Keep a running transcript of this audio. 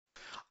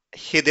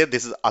Hey there,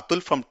 this is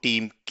Atul from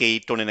Team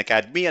K-Tonin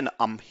Academy, and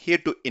I'm here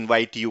to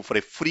invite you for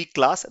a free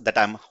class that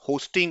I'm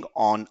hosting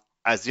on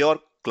Azure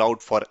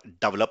Cloud for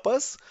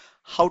developers,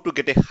 how to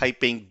get a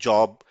high-paying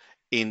job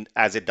in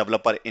as a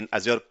developer in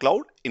Azure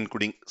Cloud,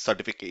 including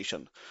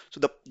certification. So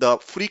the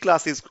free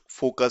class is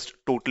focused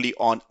totally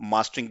on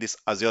mastering this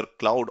Azure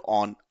Cloud,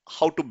 on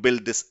how to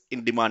build this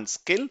in-demand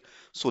skill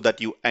so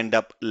that you end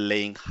up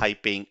laying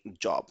high-paying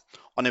job.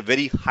 On a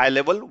very high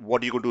level,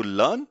 what you're going to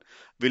learn,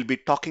 we'll be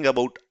talking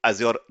about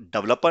Azure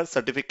Developer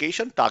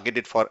Certification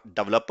targeted for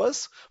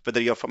developers, whether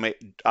you're from a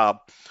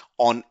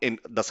on in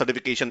the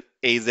certification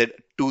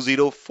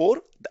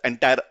AZ-204, the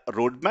entire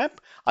roadmap.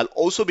 I'll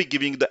also be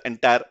giving you the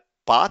entire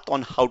path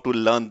on how to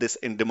learn this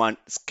in-demand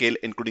skill,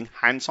 including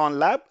hands-on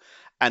lab,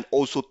 and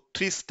also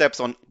 3 steps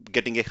on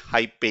getting a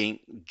high-paying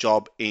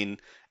job in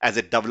as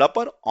a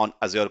developer on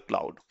Azure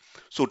Cloud.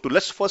 So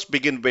let's first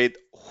begin with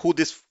who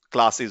this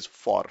class is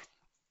for.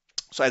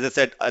 So as I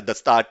said at the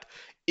start,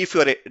 if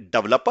you're a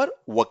developer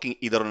working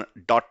either on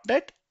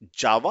 .NET,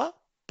 Java,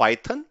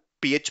 Python,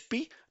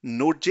 PHP,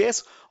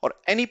 Node.js, or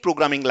any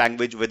programming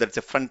language, whether it's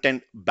a front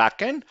end,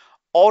 back end,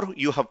 or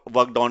you have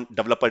worked on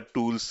developer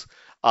tools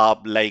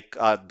like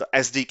the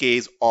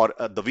SDKs or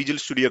the Visual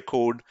Studio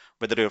Code,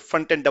 whether you're a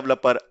front end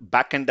developer,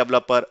 back end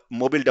developer,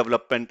 mobile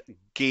development,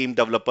 game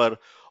developer,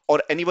 or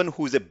anyone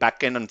who is a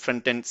back end and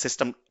front end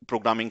system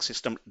programming,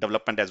 system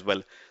development as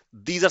well.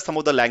 These are some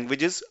of the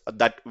languages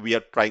that we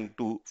are trying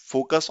to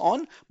focus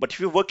on. But if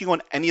you're working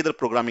on any other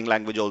programming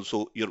language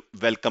also, you're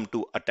welcome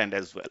to attend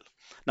as well.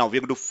 Now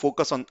we're going to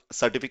focus on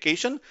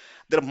certification.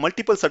 There are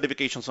multiple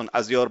certifications on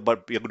Azure,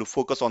 but we're going to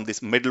focus on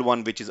this middle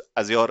one, which is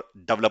Azure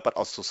Developer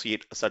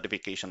Associate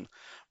certification.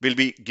 We'll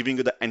be giving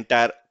you the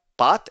entire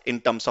path in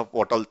terms of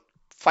what all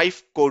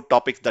 5 core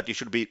topics that you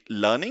should be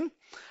learning.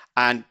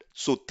 And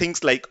so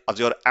things like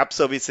Azure App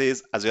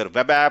Services, Azure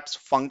Web Apps,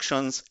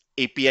 Functions,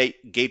 API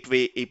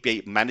Gateway,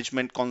 API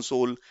Management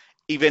Console,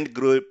 Event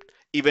Group,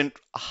 Event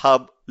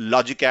Hub,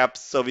 Logic Apps,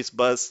 Service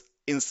Bus,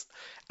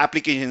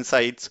 Application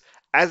Insights,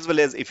 as well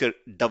as if you're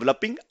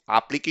developing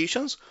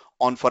applications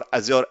on for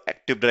Azure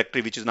Active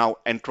Directory, which is now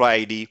Entra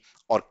ID,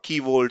 or Key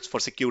Vaults for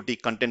security,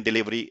 content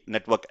delivery,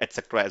 network,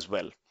 etc. as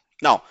well.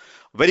 Now,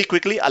 very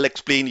quickly, I'll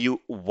explain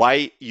you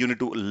why you need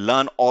to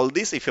learn all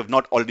this. If you have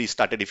not already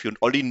started, if you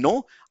already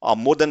know,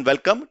 more than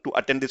welcome to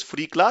attend this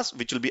free class,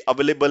 which will be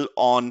available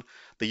on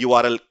the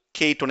URL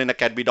k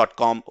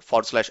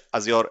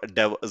toninacademy.com/Azure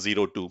Dev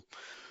 02.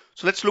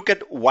 So let's look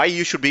at why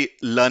you should be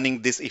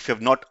learning this if you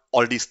have not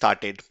already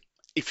started.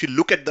 If you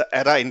look at the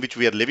era in which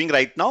we are living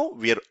right now,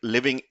 we are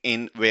living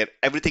in where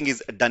everything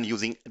is done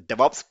using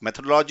DevOps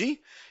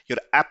methodology. Your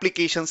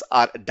applications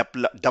are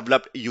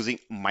developed using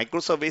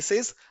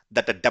microservices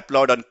that are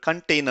deployed on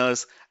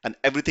containers, and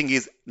everything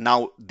is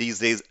now these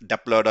days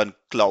deployed on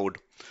cloud.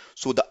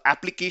 So the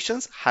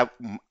applications are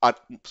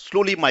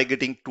slowly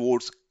migrating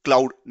towards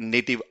cloud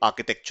native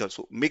architecture.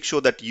 So make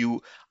sure that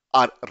you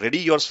are ready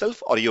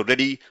yourself, or you're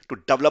ready to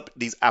develop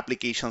these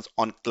applications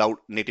on cloud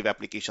native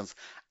applications.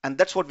 And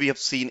that's what we have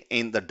seen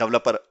in the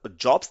developer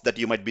jobs that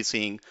you might be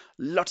seeing.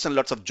 Lots and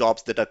lots of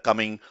jobs that are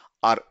coming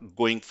are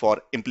going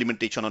for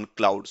implementation on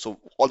cloud. So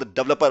all the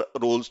developer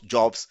roles,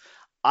 jobs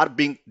are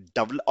being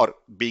developed or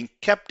being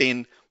kept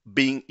in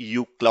being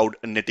you cloud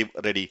native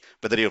ready,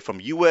 whether you're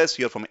from US,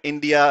 you're from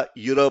India,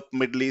 Europe,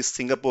 Middle East,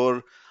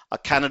 Singapore,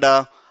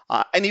 Canada,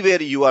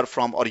 anywhere you are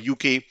from, or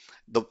UK,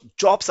 the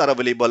jobs are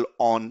available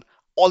on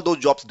all those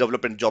jobs.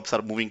 Development jobs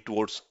are moving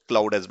towards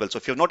cloud as well. So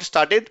if you have not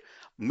started,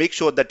 make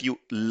sure that you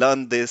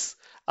learn this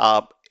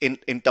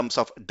in terms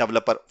of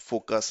developer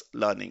focus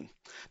learning.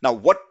 Now,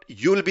 what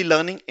you will be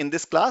learning in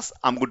this class,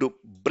 I'm going to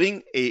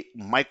bring a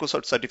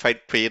Microsoft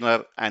certified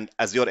trainer and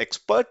Azure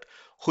expert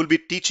who will be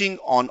teaching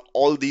on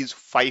all these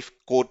 5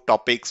 core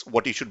topics,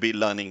 what you should be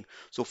learning.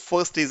 So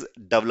first is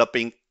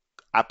developing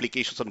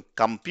applications on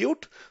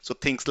compute. So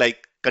things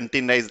like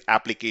containerized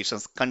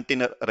applications,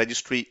 container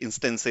registry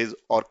instances,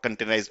 or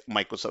containerized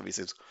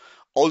microservices.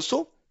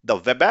 Also, the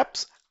web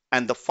apps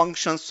and the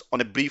functions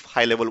on a brief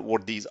high level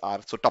what these are.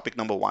 So topic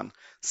number 1.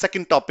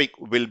 Second topic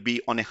will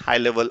be on a high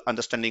level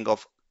understanding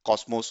of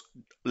Cosmos,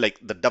 like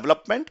the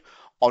development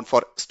on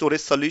for storage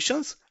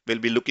solutions. We'll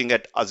be looking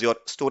at Azure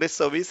storage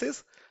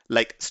services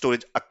like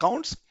storage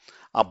accounts,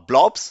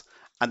 blobs,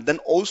 and then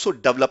also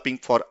developing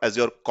for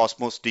Azure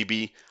Cosmos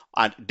DB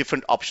and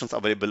different options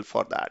available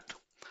for that.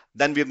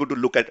 Then we're going to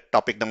look at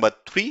topic number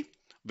 3,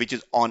 which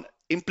is on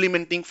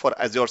implementing for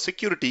Azure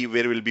security,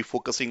 where we'll be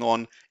focusing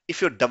on if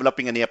you're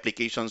developing any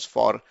applications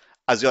for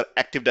Azure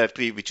Active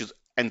Directory, which is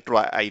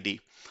Entra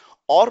ID,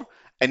 or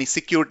any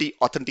security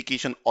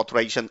authentication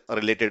authorization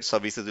related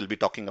services we'll be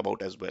talking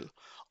about as well.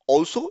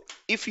 Also,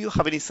 if you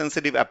have any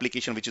sensitive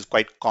application, which is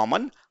quite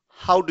common,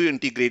 how do you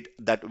integrate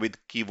that with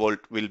Key Vault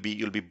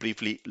you'll be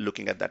briefly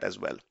looking at that as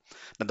well.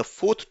 Now, the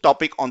 4th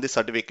topic on this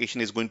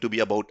certification is going to be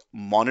about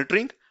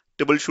monitoring,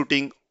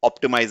 troubleshooting,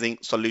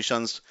 optimizing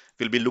solutions.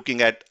 We'll be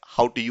looking at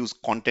how to use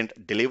content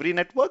delivery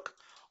network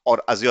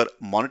or Azure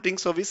monitoring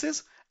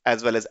services,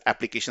 as well as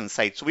application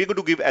sites. So we're going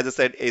to give, as I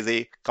said, is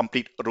a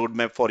complete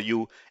roadmap for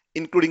you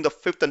including the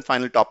fifth and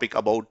final topic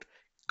about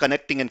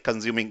connecting and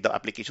consuming the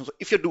application. So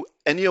if you do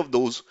any of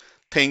those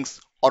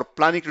things or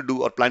planning to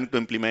do or planning to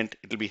implement,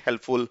 it will be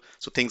helpful.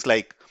 So things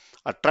like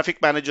a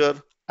traffic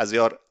manager, as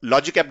your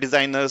logic app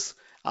designers,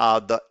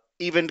 the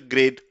event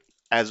grid,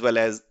 as well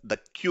as the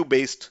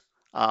queue-based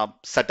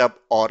setup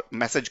or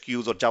message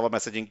queues or Java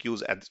messaging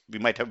queues, as we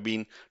might have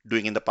been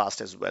doing in the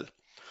past as well.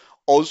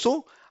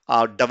 Also,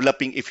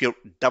 developing, if you're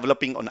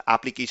developing on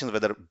applications,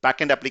 whether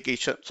backend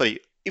application, sorry,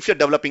 if you're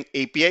developing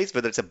APIs,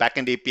 whether it's a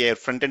backend API or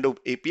front-end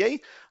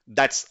API,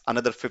 that's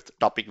another fifth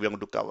topic we're going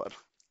to cover.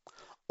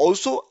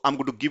 Also, I'm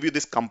going to give you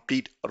this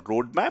complete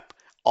roadmap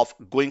of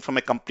going from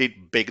a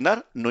complete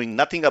beginner, knowing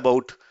nothing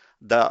about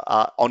the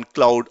on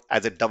cloud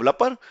as a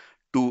developer,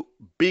 to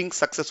being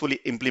successfully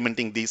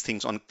implementing these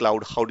things on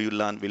cloud. How do you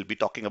learn? We'll be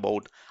talking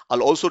about.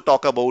 I'll also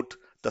talk about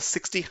the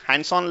 60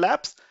 hands-on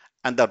labs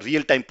and the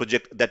real-time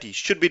project that you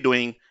should be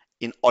doing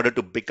in order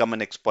to become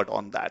an expert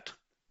on that.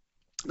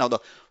 Now,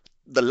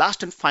 the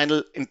last and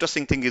final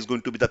interesting thing is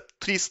going to be the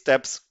 3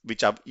 steps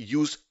which I've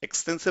used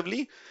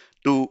extensively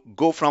to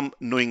go from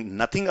knowing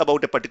nothing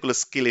about a particular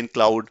skill in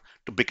cloud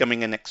to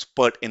becoming an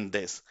expert in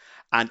this.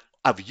 And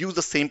I've used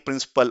the same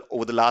principle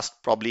over the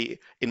last, probably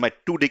in my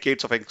 2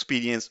 decades of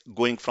experience,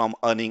 going from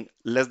earning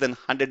less than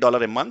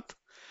 $100 a month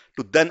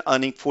to then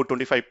earning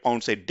 425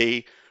 pounds a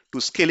day,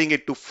 to scaling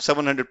it to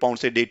 700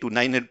 pounds a day, to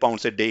 900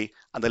 pounds a day,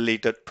 and then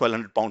later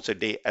 1200 pounds a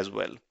day as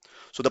well.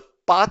 So the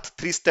path,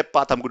 3-step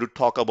path I'm going to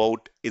talk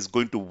about is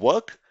going to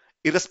work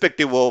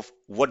irrespective of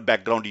what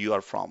background you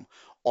are from,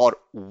 or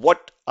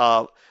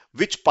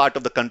which part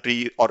of the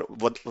country or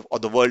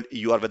the world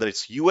you are, whether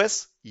it's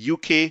US,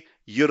 UK,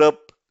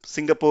 Europe,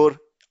 Singapore,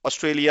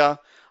 Australia,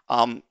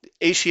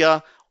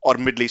 Asia, or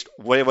Middle East,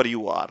 wherever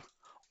you are,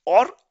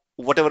 or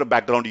whatever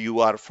background you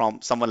are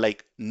from, someone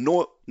like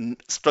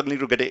struggling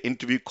to get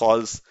interview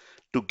calls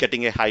to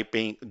getting a high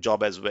paying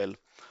job as well,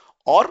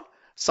 or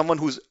someone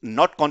who's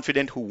not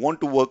confident, who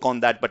want to work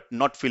on that but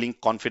not feeling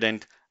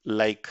confident,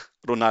 like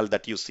Ronald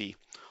that you see,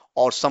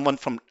 or someone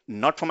from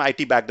not from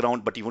IT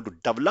background but you want to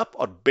develop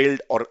or build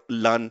or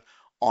learn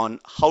on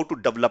how to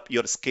develop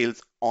your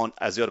skills on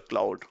Azure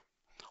Cloud,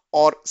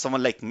 or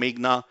someone like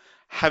Meghna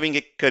having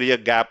a career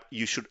gap,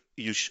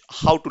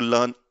 how to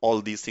learn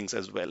all these things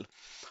as well,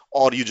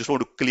 or you just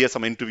want to clear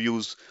some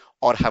interviews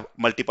or have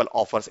multiple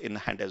offers in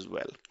hand as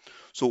well.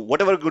 So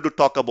whatever we're going to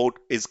talk about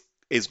is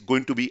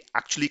going to be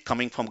actually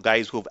coming from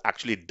guys who have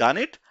actually done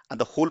it, and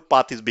the whole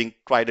path is being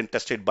tried and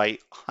tested by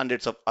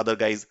hundreds of other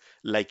guys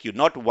like you,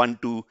 not 1,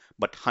 2,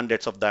 but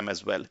hundreds of them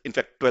as well. In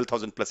fact,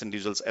 12,000 plus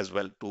individuals as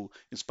well to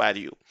inspire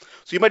you.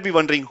 So you might be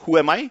wondering, who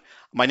am I?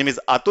 My name is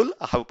Atul.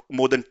 I have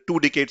more than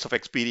 2 decades of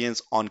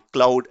experience on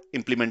cloud,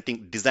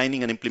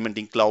 designing and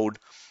implementing cloud,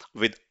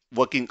 with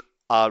working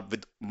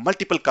with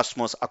multiple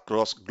customers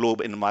across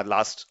globe in my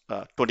last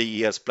 20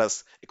 years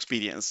plus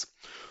experience.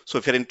 So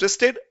if you're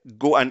interested,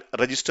 go and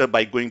register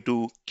by going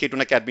to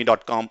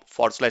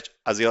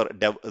k2academy.com/Azure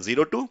Dev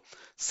 02.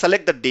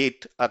 Select the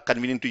date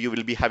convenient to you.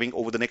 Will be having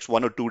over the next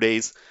 1 or 2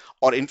 days,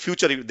 or in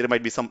future there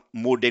might be some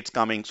more dates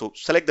coming. So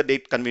select the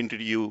date convenient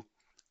to you,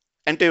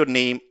 enter your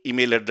name,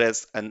 email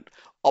address, and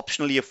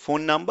optionally a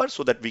phone number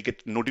so that we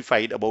get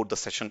notified about the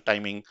session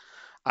timing,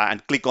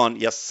 and click on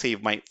yes,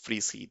 save my free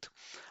seat.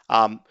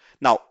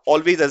 Now,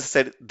 always, as I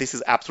said, this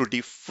is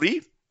absolutely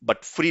free,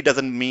 but free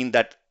doesn't mean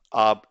that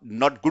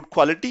not good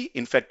quality.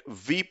 In fact,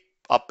 we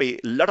pay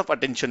a lot of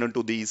attention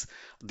into these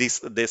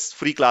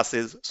free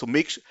classes. So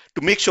make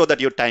sure that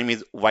your time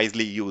is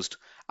wisely used,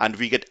 and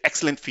we get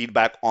excellent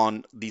feedback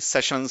on these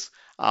sessions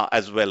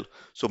as well.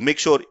 So make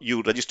sure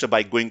you register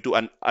by going to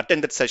an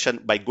attended session,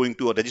 by going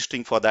to or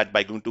registering for that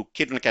by going to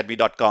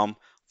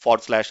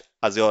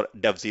k2academy.com/Azure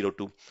Dev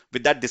 02.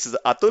 With that, this is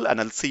Atul, and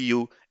I'll see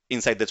you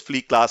inside this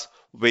free class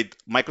with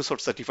Microsoft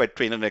certified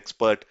trainer and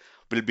expert.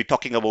 We'll be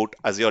talking about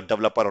Azure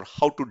developer, or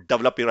how to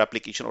develop your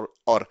application,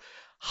 or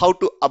how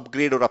to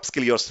upgrade or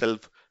upskill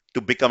yourself to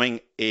becoming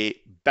a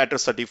better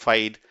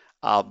certified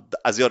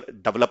Azure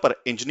developer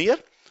engineer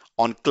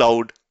on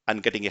cloud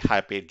and getting a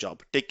high paid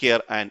job. Take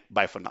care and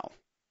bye for now.